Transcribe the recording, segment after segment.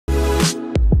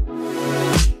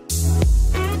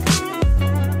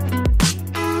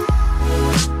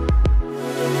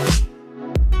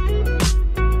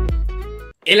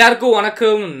எல்லாருக்கும்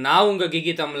வணக்கம். நான் உங்க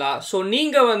Geekytamizha. ஸோ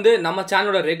நீங்கள் வந்து நம்ம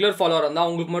சேனலோட ரெகுலர் ஃபாலோவர் இருந்தால்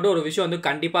உங்களுக்கு மட்டும் ஒரு விஷயம் வந்து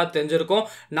கண்டிப்பாக தெரிஞ்சிருக்கும்.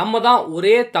 நம்ம தான்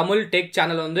ஒரே தமிழ் டெக்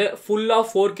சேனல் வந்து ஃபுல்லாக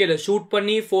 4Kல ஷூட்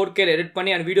பண்ணி 4Kல எடிட்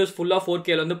பண்ணி அண்ட் வீடியோஸ் ஃபுல்லாக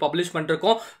 4Kல வந்து பப்ளிஷ்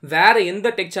பண்ணிருக்கோம். வேறு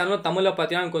எந்த டெக் சேனலும் தமிழில்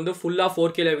பார்த்தீங்கன்னா எனக்கு வந்து ஃபுல்லாக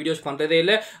 4Kல வீடியோஸ் பண்ணுறதே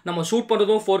இல்லை. நம்ம ஷூட்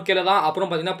பண்ணுறதும் 4Kல தான், அப்புறம்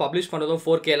பார்த்தீங்கன்னா பப்ளிஷ் பண்ணுறதும்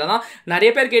 4Kல தான்.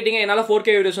 நிறைய பேர் கேட்டிங்க என்னால்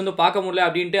 4K வீடியோஸ் வந்து பார்க்க முடியல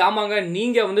அப்படின்ட்டு. ஆமாங்க,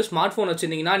 நீங்கள் வந்து ஸ்மார்ட் ஃபோன்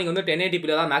வச்சுருந்தீங்கன்னா நீங்கள் வந்து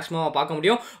 1080p தான் மேக்ஸிமம் பார்க்க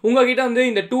முடியும். உங்ககிட்ட வந்து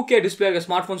இந்த 2K டிஸ்பிளே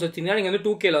ஸ்மார்ட் ஃபோன்ஸ் வச்சிருந்தீங்கன்னா நீங்கள் வந்து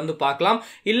 2Kல வந்து பார்க்கலாம்.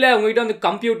 இல்லை உங்ககிட்ட வந்து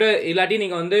கம்ப்யூட்டர் இல்லாட்டி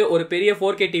நீங்கள் வந்து ஒரு பெரிய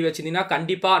 4K டிவி வச்சிருந்தீங்கன்னா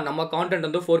கண்டிப்பாக நம்ம கான்டென்ட்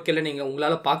வந்து 4Kல நீங்கள்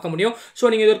உங்களால் பார்க்க முடியும். ஸோ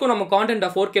நீங்கள் இது வரைக்கும் நம்ம கான்டென்ட்டை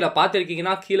 4Kல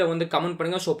பார்த்துருக்கீங்கன்னா கீழே வந்து கமெண்ட்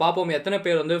பண்ணுங்க. ஸோ பார்ப்போம் எத்தனை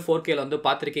பேர் வந்து 4Kல வந்து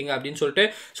பார்த்துருக்கீங்க அப்படின்னு சொல்லிட்டு.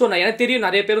 ஸோ நான் எனக்கு தெரியும்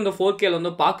நிறைய பேர் வந்து 4Kல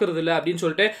வந்து பார்க்கறது இல்லை அப்படின்னு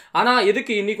சொல்லிட்டு. ஆனால்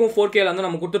எதுக்கு இன்னைக்கும் 4Kல வந்து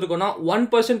நம்ம கொடுத்துருக்கோம்னா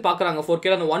 1% பார்க்குறாங்க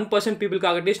 4Kல. அந்த 1%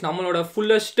 பீப்புளுக்காக அட்லீஸ்ட் நம்மளோட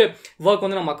ஃபுல்லஸ்ட் ஒர்க்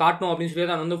வந்து நம்ம காட்டணும் அப்படின்னு சொல்லி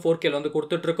தான் வந்து 4Kல வந்து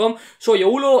கொடுத்துட்ருக்கோம். ஸோ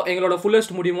எவ்வளோ எங்களோட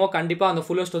ஃபுல்லஸ்ட் முடியுமோ கண்டிப்பாக அந்த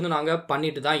ஃபுல்லஸ்ட் வந்து நாங்கள்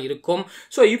பண்ணிட்டு தான் இருக்கோம்.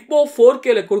 ஸோ இப்போ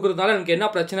 4Kல கொடுக்குறதுனால எனக்கு என்ன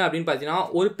பிரச்சனை அப்படின்னு பார்த்தீங்கன்னா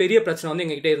ஒரு பெரிய பிரச்சனை வந்து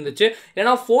எங்ககிட்ட இருந்துச்சு.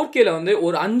 ஏன்னா 4Kல வந்து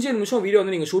ஒரு 5 நிமிஷம் வீடியோ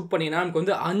வந்து நீங்கள் ஷூட் பண்ணீங்கன்னா நமக்கு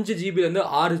வந்து 5 ஜிபிலேருந்து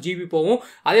 6 ஜிபி போகும்.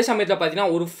 அதே சமயத்தில்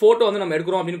பார்த்தீங்கன்னா ஒரு ஃபோட்டோ வந்து நம்ம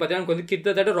எடுக்கிறோம் அப்படின்னு பார்த்தீங்கன்னா எனக்கு வந்து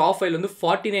கிட்டத்தட்ட ரா ஃபைல் வந்து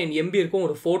 49 MB இருக்கும்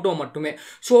ஒரு ஃபோட்டோ மட்டுமே.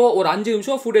 ஸோ ஒரு 5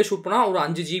 நிமிஷம் ஃபுட்டேஜ் ஷூட் பண்ணால் ஒரு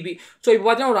 5 ஜிபி. ஸோ இப்போ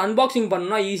பார்த்தீங்கன்னா ஒரு அன்பாக்சிங்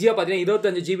பண்ணணும்னா ஈஸியாக பார்த்தீங்கன்னா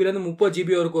 25 ஜிபிலேருந்து 30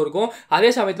 ஜிபி வரைக்கும் இருக்கும்.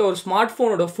 அதே சமயத்தில் ஒரு ஸ்மார்ட்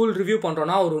ஃபோனோட ஃபுல் ரிவ்யூ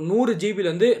பண்ணுறோன்னா ஒரு 100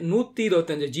 ஜிபிலேருந்து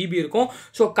 125 ஜிபி இருக்கும்.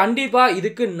 ஸோ கண்டிப்பாக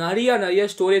இதுக்கு நிறைய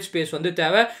ஸ்டோரேஜ் ஸ்பேஸ் வந்து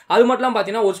தேவை. அது மட்டும்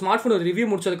பார்த்தீங்கன்னா ஒரு ஸ்மார்ட் ஃபோன் ரிவ்யூ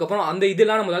முடிச்சதுக்கப்புறம் அந்த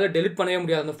இதெல்லாம் நம்மளால டெலிட் பண்ணவே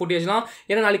முடியாது அந்த ஃபுட்டேஜ்லாம்.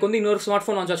 ஏன்னா நாளைக்கு வந்து இன்னொரு ஸ்மார்ட்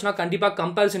ஃபோன் வந்துச்சுன்னா கண்டிப்பாக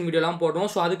கம்பேரிசன் வீடியோலாம் போடுறோம்.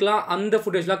 ஸோ அதுக்கெல்லாம் அந்த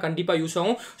ஃபுட்டேஜ்லாம் கண்டிப்பாக யூஸ்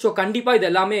ஆகும். ஸோ கண்டிப்பாக இது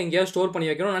எல்லாமே எங்கேயாவது ஸ்டோர்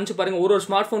பண்ணி வைக்கணும். நினச்சி பாருங்க, ஒரு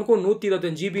ஸ்மார்ட் ஃபோனுக்கும்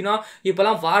 125 ஜிபினா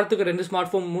இப்போலாம் வாரத்துக்கு 2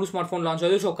 smart phone 3 smart phone launch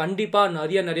ஆகுது. ஸோ கண்டிப்பாக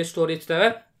நிறைய ஸ்டோரேஜ் தேவை.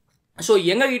 ஸோ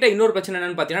எங்ககிட்ட இன்னொரு பிரச்சனை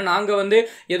என்னென்னு பார்த்தீங்கன்னா நாங்கள் வந்து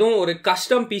எதுவும் ஒரு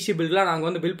கஸ்டம் பிசி பில்ட்லாம் நாங்கள்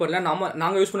வந்து பில்ட் பண்ணல.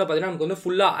 நாங்கள் யூஸ் பண்ண பார்த்தீங்கன்னா நமக்கு வந்து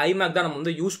ஃபுல்லாக iMac தான் நம்ம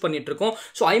வந்து யூஸ் பண்ணிட்டு இருக்கோம்.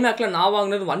 ஸோ iMacல நான்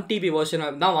வாங்கினது 1TB வெர்ஷன்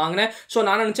தான் வாங்கினேன். ஸோ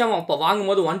நான் நினச்சேன் அப்போ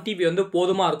வாங்கும்போது 1TB வந்து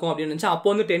போதுமா இருக்கும் அப்படின்னு நினச்சேன். அப்போ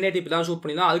வந்து 1080p தான் ஷூட்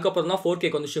பண்ணி தான் அதுக்கப்புறம் தான்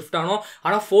 4Kக்கு வந்து ஷிஃப்ட் ஆனோம்.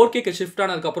 ஆனால் 4Kக்கு ஷிஃப்ட்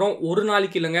ஆனதுக்கப்புறம் ஒரு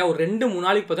நாளைக்கு இல்லைங்க, ஒரு 2-3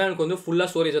 நாளைக்கு பார்த்தா எனக்கு வந்து ஃபுல்லாக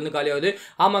ஸ்டோரேஜ் வந்து காலியாகுது.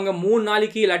 ஆமாங்க, 3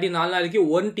 நாளைக்கு இல்லாட்டி 4 நாளைக்கு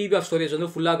 1TB ஆஃப் ஸ்டோரேஜ்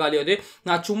வந்து ஃபுல்லாக காலியாகுது.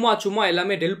 நான் சும்மா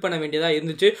எல்லாமே டெலிட் பண்ண வேண்டியதாக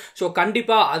இருந்துச்சு. ஸோ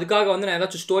கண்டிப்பாக அதுக்காக வந்து நான்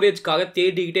ஏதாச்சும் ஸ்டோரேஜ்க்காக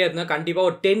தேடிக்கிட்டே இருந்தேன். கண்டிப்பாக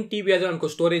ஒரு 10TB எனக்கு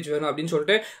ஸ்டோரேஜ் வேணும் அப்படின்னு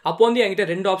சொல்லிட்டு. அப்போ வந்து என்கிட்ட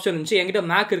 2 ஆப்ஷன் இருந்துச்சு. என்கிட்ட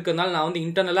மேக் இருக்கிறதுனால நான் வந்து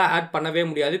இன்டர்னலாக ஆட் பண்ணவே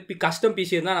முடியாது. கஸ்டம்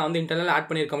பிசி இருந்தால் நான் வந்து இன்டர்னலாக ஆட்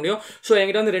பண்ணியிருக்க முடியும். ஸோ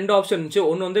என்கிட்ட வந்து 2 ஆப்ஷன் இருந்துச்சு.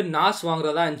 ஒன்று வந்து நாஸ்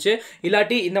வாங்குறதா இருந்துச்சு,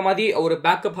 இல்லாட்டி இந்த மாதிரி ஒரு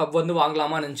பேக்கப் ஹப் வந்து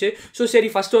வாங்கலாமான்னு இருந்துச்சு. ஸோ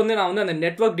சரி ஃபர்ஸ்ட் வந்து நான் வந்து அந்த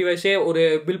நெட்வொர்க் டிவைஸே ஒரு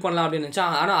பில் பண்ணலாம் அப்படின்னு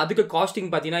நினச்சேன். ஆனால் அதுக்கு காஸ்டிங்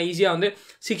பார்த்தீங்கன்னா ஈஸியாக வந்து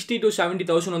 60,000 to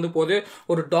 70,000 வந்து போகுது.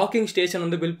 ஒரு டாக்கிங் ஸ்டேஷன்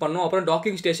வந்து பில் பண்ணணும். அப்புறம்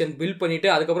டாக்கிங் ஸ்டேஷன் பில் பண்ணிட்டு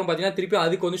அதுக்கப்புறம் பார்த்தீங்கன்னா திருப்பி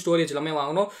அதுக்கு வந்து ஸ்டோரேஜ் எல்லாமே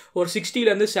வாங்கணும். ஒரு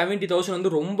 60,000 to 70,000 வந்து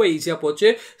ரொம்ப ஈஸியாக போச்சு.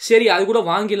 சரி அது கூட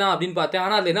வாங்கிடலாம் அப்படின்னு பார்த்தேன்.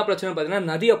 ஆனால் அது என்ன பிரச்சனை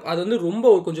பார்த்தீங்கன்னா அது வந்து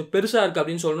ரொம்ப கொஞ்சம் பெருசாக இருக்குது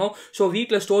அப்படின்னு சொல்லணும். ஸோ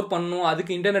வீட்டில் ஸ்டோர் பண்ணணும்,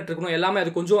 அதுக்கு இன்டர்நெட் இருக்கணும், எல்லாமே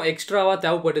அது கொஞ்சம் எக்ஸ்ட்ராவாக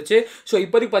தேவைப்பட்டுச்சு. ஸோ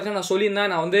இப்போதைக்கு பார்த்தீங்கன்னா நான்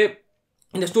சொல்லியிருந்தேன் நான் வந்து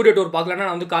இந்த ஸ்டூடியோ டூர் பார்க்கலன்னா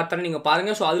நான் வந்து காட்டுறேன், நீங்கள்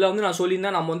பாருங்கள். ஸோ அதில் வந்து நான்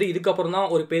சொல்லியிருந்தேன் நம்ம வந்து இதுக்கப்புறம் தான்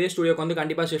ஒரு பெரிய ஸ்டூடியோக்கு வந்து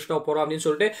கண்டிப்பாக ஷிஃப்ட் ஆக போகிறோம் அப்படின்னு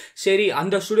சொல்லிட்டு. சரி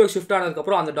அந்த ஸ்டூடியோ ஷிஃப்ட்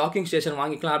ஆனதுக்கப்புறம் அந்த டாக்கிங் ஸ்டேஷன்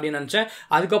வாங்கிக்கலாம் அப்படின்னு நினச்சேன்.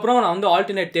 அதுக்கப்புறம் நான் வந்து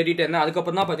ஆல்டர்னேட் தேடிட்டு இருந்தேன்.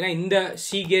 அதுக்கப்புறம் தான் பார்த்தீங்கன்னா இந்த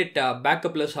Seagate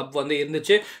பேக்கப் ப்ளஸ் ஹப் வந்து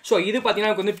இருந்துச்சு. ஸோ இது பார்த்தீங்கன்னா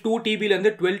எனக்கு வந்து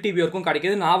 2TBலேருந்து 12TB வரைக்கும்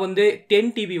கிடைக்கிது. நான் வந்து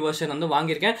 10TB வெர்ஷன் வந்து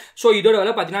வாங்கியிருக்கேன். ஸோ இதோட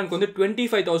விலை பார்த்தீங்கன்னா எனக்கு வந்து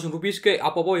 25,000 rupeesக்கு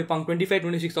அப்பப்போ வைப்பாங்க.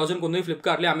 25-26,000 வந்து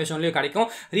ஃப்ளிப்கார்ட்லேயே அமேசான்லேயே கிடைக்கும்.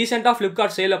 ரீசெண்டாக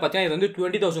ஃப்ளிப்கார்ட் சேலில் பார்த்தீங்கன்னா இது வந்து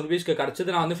 20,000 rupeesக்கு கிடச்சிது.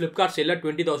 நான் வந்து ஃப்ளிப்கார்ட் சேலில்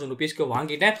 20,000 rupeesக்கு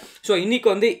வாங்கிட்டேன். ஸோ இன்னைக்கு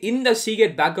வந்து இந்த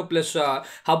Seagate backup plus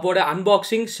ஹப்போட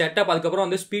unboxing setup அதுக்கப்புறம்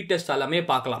வந்து ஸ்பீட் டெஸ்ட் எல்லாமே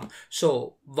பார்க்கலாம். ஸோ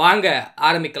வாங்க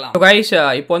ஆரம்பிக்கலாம். கைஸ்,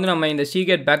 இப்போ வந்து நம்ம இந்த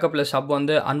Seagate பேக்கப் ப்ளஸ் ஹப்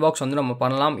வந்து அன்பாக்ஸ் வந்து நம்ம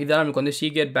பண்ணலாம். இதெல்லாம் நமக்கு வந்து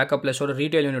Seagate பேக்கப் ப்ளஸோட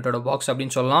ரீட்டைல் யூனிட்டோட பாக்ஸ்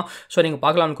அப்படின்னு சொல்லலாம். ஸோ நீங்கள்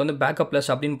பார்க்கலாம் நமக்கு வந்து பேக்கப் ப்ளஸ்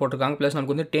அப்படின்னு போட்டிருக்காங்க. ப்ளஸ்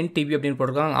நமக்கு வந்து 10TB அப்படின்னு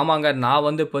போட்டிருக்காங்க. ஆமாங்க, நான்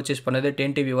வந்து பர்ச்சேஸ் பண்ணது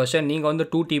 10TB வெர்ஷன். நீங்கள் வந்து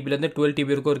 2TBலேருந்து 12TB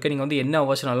வரைக்கும் இருக்குது. நீங்கள் வந்து என்ன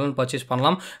வெர்ஷன் ஆனாலும் பர்ச்சேஸ்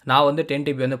பண்ணலாம். நான் வந்து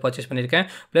 10TB வந்து பர்ச்சேஸ் பண்ணியிருக்கேன்.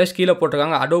 ப்ளஸ் கீழே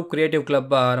போட்டிருக்காங்க Adobe Creative Club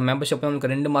மெம்பர்ஷிப் நமக்கு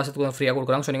 2 மாதத்துக்கு வந்து ஃப்ரீயாக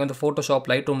கொடுக்குறாங்க. ஸோ நீங்கள் வந்து ஃபோட்டோஷாப்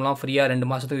லைட்ரூம்லாம் ஃப்ரீயாக 2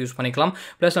 மாதத்துக்கு யூஸ் பண்ணிக்கலாம்.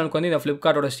 ப்ளஸ் நமக்கு வந்து இந்த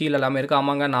ஃப்ளிப்கார்ட்டோட ஸ்டீல் எல்லாமே இருக்குது.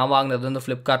 ஆமாங்க, நான் வாங்கினது வந்து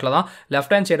ஃப்ளிப்கார்ட்டில் தான்.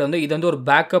 லெஃப்ட் ஹேண்ட் சைடு வந்து இது வந்து ஒரு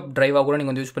பேக்கப் டிரைவாக கூட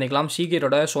நீங்கள் வந்து யூஸ் பண்ணிக்கலாம்.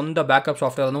 Seagateோட சொந்த பேக்கப்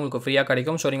சாஃப்ட்வேர் வந்து உங்களுக்கு ஃப்ரீயாக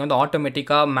கிடைக்கும். ஸோ நீங்கள் வந்து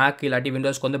ஆட்டோமேட்டிக்காக மேக் இல்லாட்டி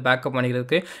விண்டோஸ்க்கு வந்து பேக்கப்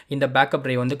பண்ணிக்கிறதுக்கு இந்த பேக்கப்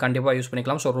டிரைவ் வந்து கண்டிப்பாக யூஸ்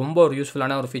பண்ணிக்கலாம். ஸோ ரொம்ப ஒரு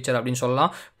யூஸ்ஃபுல்லான ஒரு ஃபீச்சர் அப்படின்னு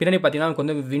சொல்லலாம். பின்னாடி பார்த்தீங்கன்னா நமக்கு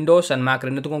வந்து விண்டோஸ் அண்ட் மேக்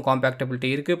ரெண்டுத்துக்கும்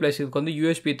காம்பேக்டபிலிட்டி இருக்குது. ப்ளஸ் இதுக்கு வந்து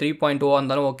USB 3.0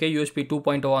 இருந்தாலும் ஓகே, USB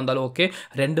 2.0 இருந்தாலும் ஓகே,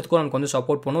 ரெண்டுத்துக்கும் நமக்கு வந்து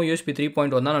சப்போர்ட் பண்ணும். USB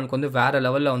 3.0 தான் நமக்கு வந்து வேறு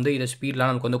லெவலில் வந்து இது ஸ்பீட்லாம்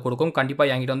நமக்கு வந்து கொடுக்கும்.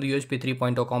 கண்டிப்பாக என்கிட்ட வந்து USB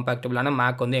 3.0 காம்பேக்டபிளான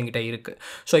மேக் வந்து என்கிட்ட இருக்குது.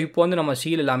 ஸோ இப்போ வந்து நம்ம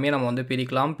சீல் எல்லாமே நம்ம வந்து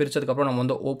பிரிக்கலாம். பிரித்ததுக்கப்புறம் நம்ம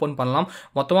வந்து ஓப்பன் பண்ணலாம்.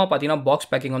 மொத்தமாக பார்த்தீங்கன்னா பாக்ஸ்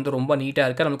பேக்கிங் வந்து ரொம்ப நீட்டாக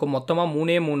இருக்குது. நமக்கு மொத்தமாக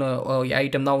 3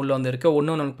 ஐட்டம் தான் உள்ளே வந்து இருக்குது.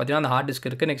 ஒன்று நமக்கு பார்த்தீங்கன்னா அந்த ஹார்ட் டிஸ்க்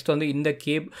இருக்குது. நெக்ஸ்ட் வந்து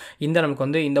இந்த நமக்கு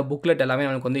வந்து இந்த புக்லெட் எல்லாமே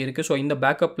நமக்கு வந்து இருக்குது. ஸோ இந்த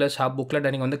பேக்கப் ப்ளஸ் புக்லெட்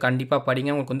நீங்கள் வந்து கண்டிப்பாக படிங்க.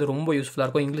 உங்களுக்கு வந்து ரொம்ப யூஸ்ஃபுல்லாக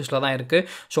இருக்கும். இங்கிலீஷில் தான் இருக்குது.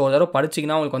 ஸோ ஒரு தடவை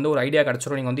படிச்சிங்கன்னா உங்களுக்கு வந்து ஒரு ஐடியா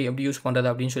கிடச்சிரும் நீங்கள் வந்து எப்படி யூஸ் பண்ணுறது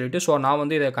அப்படின்னு சொல்லிட்டு. ஸோ நான்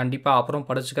வந்து இதை கண்டிப்பாக அப்புறம்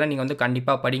படிச்சுக்கிறேன். நீங்கள் வந்து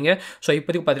கண்டிப்பாக படிங்க. ஸோ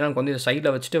இப்போதைக்கு பார்த்தீங்கன்னா நமக்கு வந்து இதை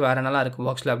சைடில் வச்சுட்டு வேறு நல்லா இருக்குது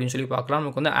பாக்ஸில் அப்படின்னு சொல்லி பார்க்கலாம்.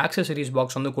 நமக்கு வந்து ஆக்சசரிஸ்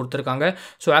பாக்ஸ் வந்து கொடுத்துருக்காங்க.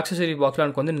 ஸோ ஆக்சசரி பாக்ஸில்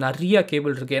நமக்கு வந்து நிறைய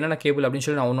கேபிள் இருக்குது. என்னென்ன கேபிள் அப்படின்னு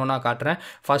சொல்லி நான் ஒன்றா காட்டுறேன்.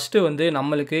 ஃபஸ்ட்டு வந்து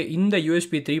நம்மளுக்கு இந்த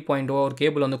USB 3.0 ஒரு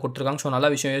கேபிள் வந்து கொடுத்துருக்காங்க. ஸோ நல்ல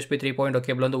விஷயம் USB 3.0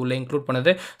 கேபிள் வந்து உள்ளே இன்க்ளூட்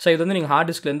பண்ணுது. ஸோ இது வந்து நீங்கள்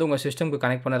ஹார்ட் டிஸ்க்லேருந்து உங்கள் சிஸ்டம்க்கு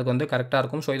கனெக்ட் பண்ணுறதுக்கு வந்து கரெக்டாக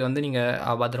இருக்கும். ஸோ இது வந்து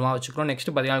நீங்கள் பத்திரமா வச்சுக்கணும். நெக்ஸ்ட்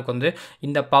பார்த்தீங்கன்னா வந்து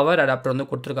இந்த பவர் அடாப்டர் வந்து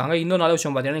கொடுத்துருக்காங்க. இன்னொரு நல்ல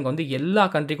விஷயம் பார்த்தீங்கன்னா நீங்கள் வந்து எல்லா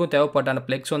கண்ட்ரிக்கும் தேவைப்பட்ட அந்த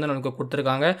பிளெக்ஸ் வந்து நமக்கு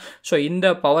கொடுத்துருக்காங்க. ஸோ இந்த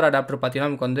பவர் அடாப்டர் பார்த்தீங்கன்னா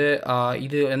நமக்கு வந்து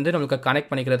இது வந்து நமக்கு கனெக்ட்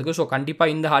பண்ணிக்கிறதுக்கு. ஸோ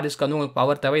கண்டிப்பாக இந்த ஹார்ட் டிஸ்க் வந்து உங்களுக்கு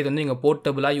பவர் தேவை. இது வந்து நீங்கள்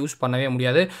போர்ட்டபுளாக யூஸ் பண்ணவே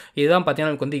முடியாது. இதுதான்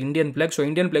பார்த்தீங்கன்னா நமக்கு வந்து இந்தியன் பிளெக். ஸோ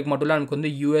இந்தியன் பிளெக் மட்டும் இல்லை நமக்கு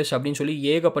வந்து US அப்படின்னு சொல்லி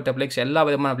ஏகப்பட்ட பிளெக்ஸ் எல்லா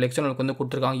விதமான பிளெக்ஸும் நமக்கு வந்து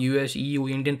கொடுத்துருக்காங்க. US EU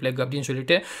இந்தியன் பிளெக் அப்படின்னு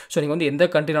சொல்லிட்டு. ஸோ நீங்கள் வந்து எந்த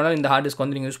கண்ட்ரினாலும் இந்த ஹார்ட் டிஸ்க்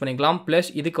வந்து நீங்கள் யூஸ் பண்ணிக்கலாம். ப்ளஸ்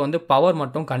இதுக்கு வந்து பவர்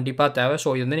மட்டும் கண்டிப்பாக தேவை. ஸோ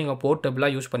இது வந்து நீங்கள்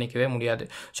போர்ட்டபுளாக யூஸ் பண்ணிக்கவே முடியாது.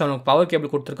 ஸோ நமக்கு பவர்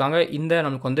கேபிள் கொடுத்துருக்காங்க. இந்த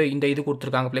நமக்கு வந்து இந்த இது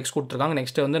கொடுத்துருக்காங்க, பிளெக்ஸ் கொடுத்துருக்காங்க.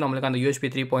 நெக்ஸ்ட் வந்து நம்மளுக்கு அந்த USB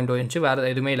 3.0 இருந்துச்சு. வேறு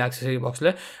எதுவுமே இல்லை ஆக்சசரி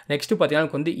பாக்ஸில். நெக்ஸ்ட் பார்த்தீங்கன்னா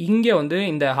நமக்கு வந்து இங்கே வந்து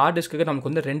இந்த ஹார்ட் டிஸ்க்கு நமக்கு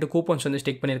வந்து 2 கூப்பன்ஸ் வந்து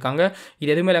ஸ்டிக் பண்ணியிருக்காங்க. இது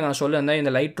எதுவுமே இல்லை நான் சொல்லியிருந்தேன்.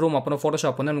 இந்த லைட் ரூம் அப்புறம்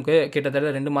ஃபோட்டோஷாப் வந்து நமக்கு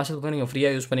கிட்டத்தட்ட 2 மாதத்துக்கு வந்து நீங்கள்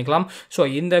ஃப்ரீயாக யூஸ் பண்ணிக்கலாம். ஸோ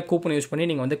இந்த கூப்பன் யூஸ் பண்ணி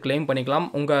நீங்கள் வந்து கிளைம் பண்ணிக்கலாம்.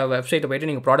 உங்கள் வெப்சைட்டை போய்ட்டு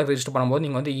நீங்கள் ப்ராடக்ட் ரெஜிஸ்டர் பண்ணும்போது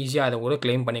நீங்கள் வந்து ஈஸியாக அதை கூட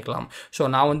கிளைம் பண்ணிக்கலாம். ஸோ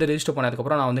நான் வந்து ரெஜிஸ்டர்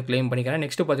பண்ணதுக்கப்புறம் நான் வந்து கிளைம் பண்ணிக்கிறேன்.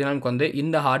 நெக்ஸ்ட் பார்த்தீங்கன்னா நமக்கு வந்து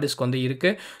இந்த ஹார்ட் டிஸ்க் வந்து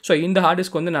இருக்குது. ஸோ இந்த ஹார்ட்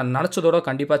டிஸ்க் வந்து நான் நினச்சதோட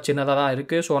கண்டிப்பாக சின்னதாக தான்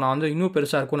இருக்குது. ஸோ நான் வந்து இன்னும்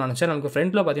பெருசாக இருக்கும்னு நினச்சேன். நமக்கு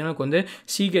ஃப்ரண்ட்டில் பார்த்தீங்கன்னா நமக்கு வந்து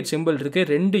Seagate சிம்பிள் இருக்குது.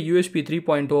 2 USB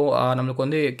 3.0 நமக்கு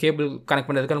வந்து கேபிள் கனெக்ட்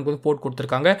பண்ணுறதுக்கு நமக்கு வந்து போர்ட்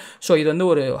கொடுத்துருக்காங்க. ஸோ இது வந்து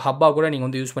ஒரு ஹப்பாக கூட நீங்கள்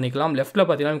வந்து யூஸ் பண்ணிக்கலாம். லெஃப்ட்டில்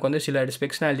பார்த்தீங்கன்னா நமக்கு வந்து சில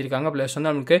ஸ்பெக்ஸ்லாம் எழுதியிருக்காங்க. ப்ளஸ்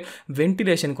வந்து நமக்கு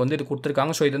வென்டிலேஷனுக்கு வந்து இது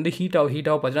கொடுத்துருக்காங்க. ஸோ இது வந்து ஹீட்டாக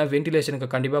பார்த்தீங்கன்னா வென்டிலேஷனுக்கு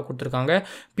கண்டிப்பாக கொடுத்துருக்காங்க.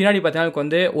 பின்னாடி பார்த்தீங்கன்னா நமக்கு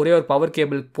வந்து ஒரே ஒரு பவர்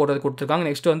கேபிள் போடுறது கொடுத்துருக்காங்க.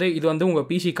 நெக்ஸ்ட் வந்து இது வந்து உங்கள்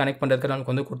PC கனெக்ட் பண்ணுறதுக்கு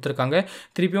நமக்கு வந்து கொடுத்துருக்காங்க.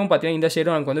 திருப்பியும் பார்த்தீங்கன்னா இந்த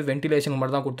சைடும் நமக்கு வந்து வென்டிலேஷன்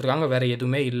மட்டும் தான் கொடுத்துருக்காங்க. வேறு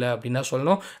எதுவுமே இல்லை அப்படின்னு தான்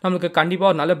சொல்லணும். நமக்கு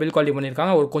கண்டிப்பாக ஒரு நல்ல பில் குவாலிட்டி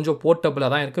பண்ணியிருக்காங்க. ஒரு கொஞ்சம்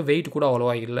போர்ட்டபுளாக தான் இருக்குது. வெயிட் கூட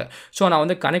அவ்வளோவா இல்லை. ஸோ நான்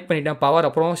வந்து கனெக்ட் பண்ணிட்டேன் பவர்.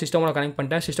 அப்புறம் சிஸ்டமோட கனெக்ட்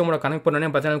பண்ணிட்டேன். சிஸ்டமோட கனெக்ட் பண்ணோன்னே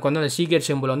பார்த்தீங்கன்னா நமக்கு வந்து அந்த Seagate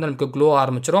சிம்பிள் வந்து நமக்கு க்ளோ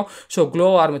ஆரம்பிச்சிடும். ஸோ க்ளோ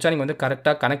ஆரம்பிச்சா நீங்கள் வந்து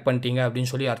கரெக்டாக கனெக்ட் பண்ணிட்டீங்க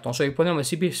அப்படின்னு சொல்லி அர்த்தம். ஸோ இப்போ வந்து நம்ம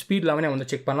ஸ்பீட் எல்லாமே வந்து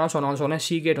செக் பண்ணலாம். ஸோ நான் சொன்னேன்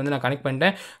Seagate வந்து நான் கனெக்ட்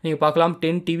பண்ணிட்டேன். நீங்கள் பார்க்கலாம்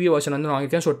 10 TB வெர்ஷன் வந்து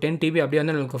வாங்கியிருக்கேன். ஸோ 10 TB அப்படியே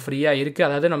வந்து நமக்கு ஃப்ரீயாக இருக்குது.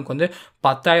 அதாவது நமக்கு வந்து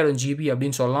 10,000 GB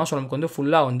அப்படின்னு சொல்லலாம். ஸோ நமக்கு வந்து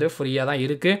ஃபுல்லாக வந்து ஃப்ரீயாக தான்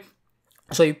இருக்குது.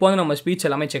 ஸோ இப்போ வந்து நம்ம ஸ்பீட்ஸ்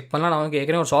எல்லாமே செக் பண்ணலாம். நான் வந்து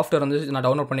ஏற்கனவே ஒரு சாஃப்ட்வேர் வந்து நான்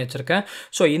டவுன்லோட் பண்ணி வச்சிருக்கேன்.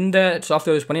 ஸோ இந்த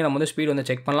சாஃப்ட்வேர் யூஸ் பண்ணி நம்ம வந்து ஸ்பீட் வந்து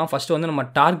செக் பண்ணலாம். ஃபஸ்ட்டு வந்து நம்ம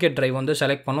டார்கெட் டிரைவ் வந்து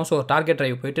செலக்ட் பண்ணோம். ஸோ டார்கெட்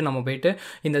டிரைவ் போய்ட்டு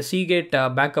இந்த Seagate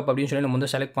பேக்கப் அப்படின்னு சொல்லி நம்ம வந்து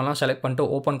செலக்ட் பண்ணலாம். செலக்ட் பண்ணிட்டு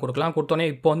ஓப்பன் கொடுக்கலாம். கொடுத்தோன்னே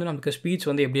இப்போ வந்து நமக்கு ஸ்பீட்ஸ்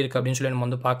வந்து எப்படி இருக்குது அப்படின்னு சொல்லி நம்ம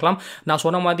வந்து பார்க்கலாம். நான்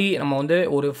சொன்ன மாதிரி நம்ம வந்து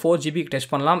ஒரு 4 GB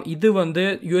டெஸ்ட் பண்ணலாம். இது வந்து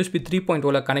USB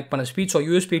 3.0 கனெக்ட் பண்ண ஸ்பீட். ஸோ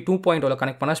USB 2.0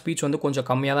 கனெக்ட் பண்ண ஸ்பீட்ஸ் வந்து கொஞ்சம்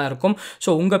கம்மியாக தான் இருக்கும்.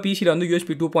 ஸோ உங்கள் PCயில் வந்து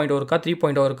USB 2.0 இருக்கா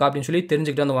 3.0 இருக்கா அப்படின்னு சொல்லி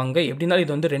தெரிஞ்சுக்கிட்டு வந்து வாங்க. எப்படி இருந்தாலும்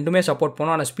இது வந்து ரெண்டுமே சப்போர்ட் பண்ணோம்.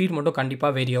 ஆனால் ஸ்பீட் மட்டும்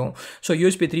கண்டிப்பாக வேரி ஆகும். ஸோ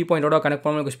USB 3.0 கனெக்ட்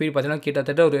பண்ண உங்களுக்கு ஸ்பீட் பார்த்தீங்கன்னா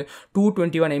கிட்டத்தட்ட ஒரு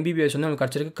 221 MBPS வந்து உங்களுக்கு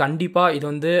கிடச்சிருக்கு. கண்டிப்பாக இது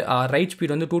வந்து ரைட்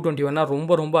ஸ்பீட் வந்து 221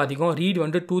 ரொம்ப ரொம்ப அதிகம். ரீட்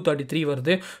வந்து 233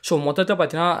 வருது. ஸோ மொத்தத்தை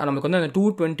பார்த்தீங்கன்னா நமக்கு வந்து அந்த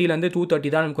 220லேருந்து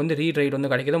 230 தான் நமக்கு வந்து ரீட் ரைட்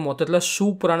வந்து கிடைக்கிது. மொத்தத்தில்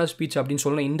சூப்பரான ஸ்பீச் அப்படின்னு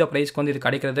சொல்லணும். இந்த ப்ரைஸ்க்கு வந்து இது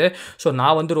கிடைக்கிறது. ஸோ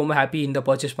நான் வந்து ரொம்ப ஹாப்பி இந்த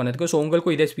பர்ச்சேஸ் பண்ணதுக்கு. ஸோ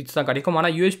உங்களுக்கும் இதே ஸ்பீச் தான் கிடைக்கும்.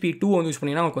 ஆனால் USB 2 வந்து யூஸ்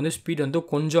பண்ணிங்கன்னா உங்களுக்கு வந்து ஸ்பீட் வந்து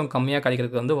கொஞ்சம் கம்மியாக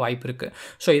கிடைக்கிறதுக்கு வந்து வாய்ப்பு இருக்குது.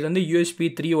 ஸோ இது வந்து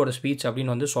USB 3 ஸ்பீச்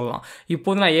அப்படின்னு வந்து சொல்லலாம்.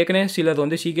 இப்போது நான் ஏற்கனவே சிலது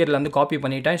வந்து Seagate வந்து காப்பி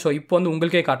பண்ணிட்டேன். ஸோ இப்போ வந்து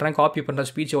உங்களுக்கே காட்டுறேன் காப்பி பண்ணுற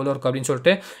ஸ்பீச் எவ்வளோ இருக்குது அப்படின்னு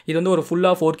சொல்லிட்டு. இது வந்து ஒரு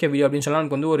ஃபுல்லாக 4K வீடியோ அப்படின்னு சொன்னால்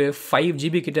நமக்கு வந்து ஒரு 5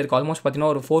 GB கிட்ட இருக்குது. ஆல்மோஸ்ட்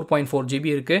பார்த்தீங்கன்னா ஒரு 4.4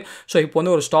 GB இருக்குது. ஸோ இப்போ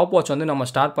வந்து ஒரு ஸ்டாப் வாட்ச் வந்து நம்ம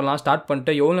ஸ்டார்ட் பண்ணலாம். ஸ்டார்ட்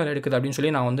பண்ணிட்டு எவ்வளோ நேரம் எடுக்குது அப்படின்னு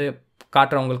சொல்லி நான் வந்து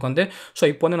காட்டுறேன் உங்களுக்கு வந்து. ஸோ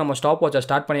இப்போ வந்து நம்ம ஸ்டாப் வாட்சை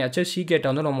ஸ்டார்ட் பண்ணியாச்சு. Seagate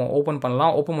வந்து நம்ம ஓப்பன்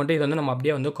பண்ணலாம். ஓப்பன் பண்ணிட்டு இது வந்து நம்ம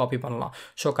அப்படியே வந்து காப்பி பண்ணலாம்.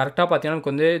 ஸோ கரெக்டாக பார்த்தீங்கன்னா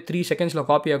நமக்கு வந்து 3 செகண்ட்ஸில்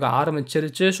காப்பி ஆக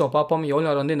ஆரம்பிச்சிருச்சு. ஸோ பார்ப்போம் எவ்வளோ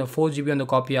நேரம் வந்து இந்த 4 GB வந்து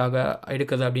காப்பி ஆக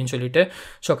எடுக்குது அப்படின்னு சொல்லிட்டு.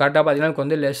 ஸோ கரெக்டாக பார்த்தீங்கன்னா நமக்கு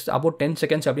வந்து about 10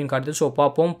 seconds அப்படின்னு காட்டுது. ஸோ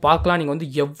பார்க்கலாம் நீங்கள் வந்து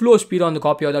எவ்வளோ ஸ்பீடாக வந்து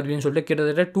காப்பி ஆகுது அப்படின்னு சொல்லிட்டு.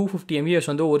 கிட்டத்தட்ட 250 MBPS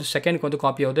வந்து ஒரு செகண்டுக்கு வந்து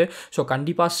காப்பி ஆகுது. ஸோ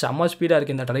கண்டிப்பாக செம்ம ஸ்பீடாக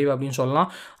இருக்குது இந்த டிரைவ் அப்படின்னு சொல்லலாம்.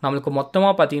 நம்மளுக்கு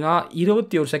மொத்தமாக பார்த்தீங்கன்னா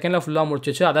 21 செகண்டில் ஃபுல்லாக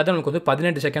முடிச்சிச்சு. அதாவது நமக்கு வந்து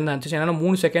 18 செகண்ட் தான் இருந்துச்சு. ஏன்னா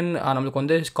 3 செகண்ட் நம்மளுக்கு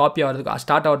வந்து காப்பி ஆகிறதுக்கு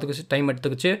ஸ்டார்ட் ஆகிறதுக்கு டைம்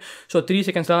எடுத்துக்கிச்சு. ஸோ 3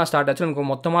 செகண்ட்ஸில் தான் ஸ்டார்ட் ஆச்சு. நமக்கு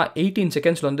மொத்தமாக 18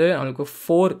 செகண்ட்ஸில் வந்து நமக்கு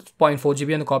 4.4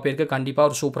 GB வந்து காப்பி இருக்குது. கண்டிப்பாக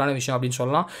ஒரு சூப்பரான விஷயம் அப்படின்னு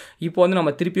சொல்லலாம். இப்போ வந்து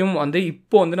நம்ம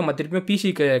திருப்பியும்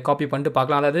PCக்கு காப்பி பண்ணிட்டு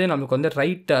பார்க்கலாம். அதாவது நமக்கு வந்து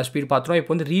ரைட் ஸ்பீட் பார்த்துரும்.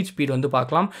 இப்போ வந்து ரீட் ஸ்பீட் வந்து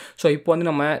பார்க்கலாம். ஸோ இப்போ வந்து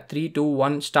நம்ம 3, 2,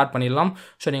 1 ஸ்டார்ட் பண்ணிடலாம்.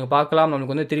 ஸோ நீங்கள் பார்க்கலாம்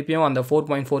நமக்கு வந்து திருப்பியும் அந்த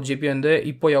 4.4 GB வந்து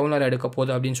இப்போ எவ்வளோ நேரம் எடுக்க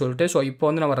போகுது அப்படின்னு சொல்லிட்டு. ஸோ இப்போ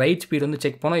வந்து நம்ம ரைட் ஸ்பீட் வந்து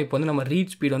செக் பண்ணோம். இப்போ வந்து நம்ம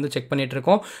ரீட் ஸ்பீட் வந்து செக் பண்ணிட்டு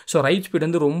இருக்கோம். ஸோ ரைட் ஸ்பீட்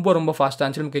வந்து ரொம்ப ரொம்ப ஃபாஸ்ட்டாக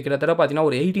இருந்துச்சு. நமக்கு கிட்டத்தட்ட தடவை பார்த்தீங்கன்னா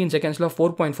ஒரு 18 செகண்ட்ஸில்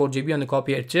 4.4 GB வந்து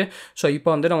காப்பி ஆயிடுச்சு. ஸோ இப்போ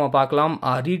வந்து நம்ம பார்க்கலாம்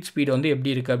ரீட் ஸ்பீட் வந்து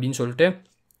எப்படி இருக்குது அப்படின்னு சொல்லிட்டு.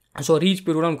 ஸோ ரீச்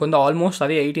பீரியட் நமக்கு வந்து ஆல்மோஸ்ட்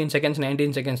அதே 18 செகண்ட்ஸ்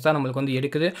 19 செகண்ட்ஸ் தான் நம்மளுக்கு வந்து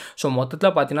எடுக்குது. ஸோ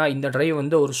மொத்தத்தில் பார்த்தீங்கன்னா இந்த ட்ரைவ்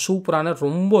வந்து ஒரு சூப்பரான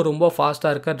ரொம்ப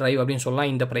ஃபாஸ்ட்டாக இருக்க ட்ரைவ் அப்படின்னு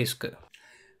சொல்லலாம் இந்த ப்ரைஸ்க்கு.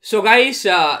 ஸோ கைஸ்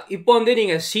இப்போ வந்து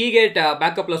நீங்கள் சீகேட்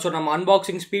பேக்கப்பில் ஸோ நம்ம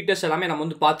அன்பாக்சிங் ஸ்பீட் டெஸ்ட் எல்லாமே நம்ம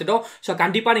வந்து பார்த்துட்டோம். ஸோ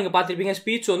கண்டிப்பாக நீங்கள் பார்த்துருப்பீங்க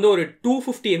ஸ்பீட்ஸ் வந்து ஒரு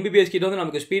 250 MBPS கிட்ட வந்து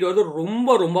நமக்கு ஸ்பீட் வந்து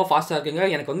ரொம்ப ஃபாஸ்ட்டாக இருக்குங்க.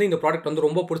 எனக்கு வந்து இந்த ப்ராடக்ட் வந்து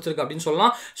ரொம்ப பிடிச்சிருக்கு அப்படின்னு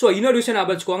சொல்லலாம். ஸோ இன்னொரு விஷயம்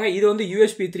ஞாபகம் வச்சுக்கோங்க, இது வந்து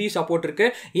USB 3 சப்போர்ட் இருக்குது.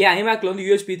 ஏன் iMacல வந்து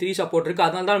USB 3 சப்போர்ட் இருக்குது,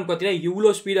 அதனால தான் நமக்கு பார்த்தீங்கன்னா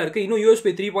இவ்வளோ ஸ்பீடாக இருக்குது. இன்னும்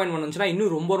USB 3.1 வந்துச்சுன்னா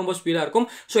இன்னும் ரொம்ப ஸ்பீடாக இருக்கும்.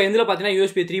 ஸோ எந்தில் பார்த்தீங்கன்னா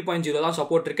USB 3.0 தான்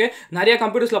சப்போர்ட் இருக்குது. நிறைய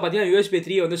கம்ப்யூட்டர்ஸில் பார்த்தீங்கன்னா USB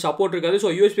 3 வந்து சப்போர்ட் இருக்காது.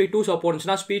 ஸோ USB 2 சப்போர்ட்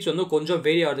இருந்துச்சுன்னா ஸ்பீட்ஸ் வந்து கொஞ்சம்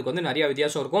வேரி ஆகிறதுக்கு வந்து நிறைய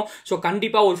வித்தியாசம் இருக்கும். ஸோ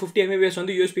கண்டிப்பாக ஒரு 50 MBPS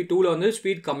வந்து USB 2ல வந்து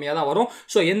ஸ்பீட் கம்மியாக தான் வரும்.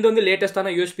 ஸோ எந்த வந்து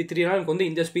லேட்டஸ்டான USB 3னா எனக்கு வந்து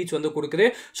இந்த ஸ்பீட்ஸ் வந்து கொடுக்குது.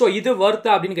 ஸோ இது வர்த்தா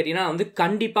அப்படின்னு கேட்டிங்கன்னா வந்து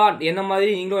கண்டிப்பாக என்ன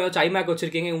மாதிரி நீங்களும் ஏதாச்சும் iMac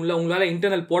வச்சிருக்கீங்க, உங்களால்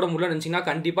இன்டர்னல் போட முடியல நினச்சிங்கன்னா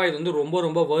கண்டிப்பாக இது வந்து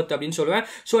ரொம்ப வர்த் அப்படின்னு சொல்லுவேன்.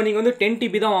 ஸோ நீங்கள் வந்து 10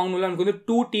 TB தான் வாங்கணும்ல, எனக்கு வந்து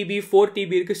 2 TB 4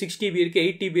 TB இருக்குது, 6 TB இருக்குது,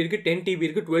 8 TB இருக்குது, 10 TB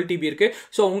இருக்குது, 12 TB இருக்குது.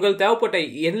 ஸோ உங்களுக்கு தேவைப்பட்ட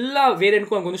எல்லா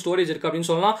வேரியன்ட்க்கும் எனக்கு வந்து ஸ்டோரேஜ் இருக்குது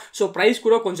அப்படின்னு சொல்லலாம். ஸோ ப்ரைஸ்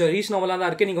கூட கொஞ்சம் ரீசனபிளாக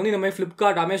தான் இருக்குது. நீங்கள் வந்து இந்த மாதிரி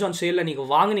ஃப்ளிப்கார்ட் அமேசான் சேலில் நீங்கள்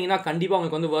வாங்கினீங்கன்னா கண்டிப்பாக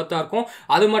உங்களுக்கு வந்து வர்த்தாக இருக்கும்.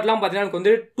 அது மட்டும் பார்த்தீங்கன்னா எனக்கு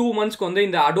வந்து 2 monthsக்கு வந்து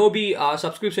இந்த அடோபி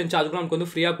சப்ஸ்கிரிப்ஷன் சார்ஜ் கூட நமக்கு வந்து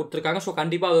ஃப்ரீயாக கொடுத்துருக்காங்க. ஸோ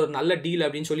கண்டிப்பாக அது ஒரு நல்ல டீல்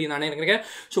அப்படின்னு சொல்லி நான் நினைக்கிறேன்.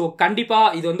 ஸோ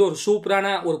கண்டிப்பாக இது வந்து ஒரு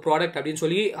சூப்பரான ஒரு ப்ராடக்ட் அப்படின்னு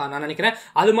சொல்லி நான் நினைக்கிறேன்.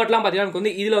 அது மட்டும் பார்த்தீங்கன்னா எனக்கு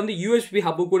வந்து இதில் வந்து USB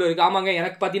ஹப் கூட இருக்குது. ஆமாங்க,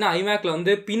 எனக்கு பார்த்தீங்கன்னா iMacல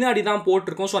வந்து பின்னாடி தான்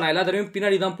போட்டிருக்கும். ஸோ நான் எல்லா தடவையும்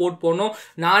பின்னாடி தான் போடணும்.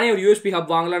 நானே ஒரு USB ஹப்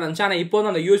வாங்கலாம்னு நினச்சேன். ஆனால் இப்போ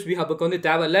வந்து அந்த USB ஹப்புக்கு வந்து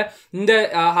தேவையில்லை. இந்த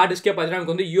ஹார்ட் டிஸ்கே பார்த்தீங்கன்னா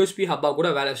எனக்கு வந்து USB ஹப்பாக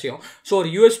கூட வேலை செய்யும். ஸோ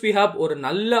ஒரு USB ஹப் ஒரு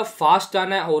நல்ல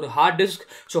ஃபாஸ்டான ஒரு ஹார்ட் டிஸ்க்.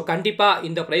 ஸோ கண்டிப்பாக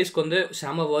இந்த ப்ரைஸ்க்கு வந்து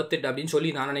செம வர்த் இட் அப்படின்னு சொல்லி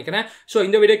நான் நினைக்கிறேன். ஸோ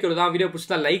இந்த வீடியோக்கு தான். வீடியோ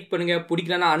பிடிச்சா லைக் பண்ணுங்க,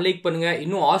 பிடிக்கலன்னா அன்லைக் பண்ணுங்க.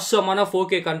 இன்னும் ஆசமான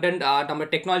 4K கண்டென்ட் நம்ம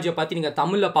டெக்னாலஜியை பற்றி நீங்கள்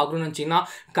தமிழில் பார்க்கணும்னு நினச்சிங்கன்னா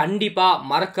கண்டிப்பாக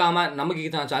மறக்காம நமக்கு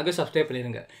சேனலுக்கு சப்ஸ்கிரைப்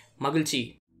பண்ணிடுங்க. மகிழ்ச்சி.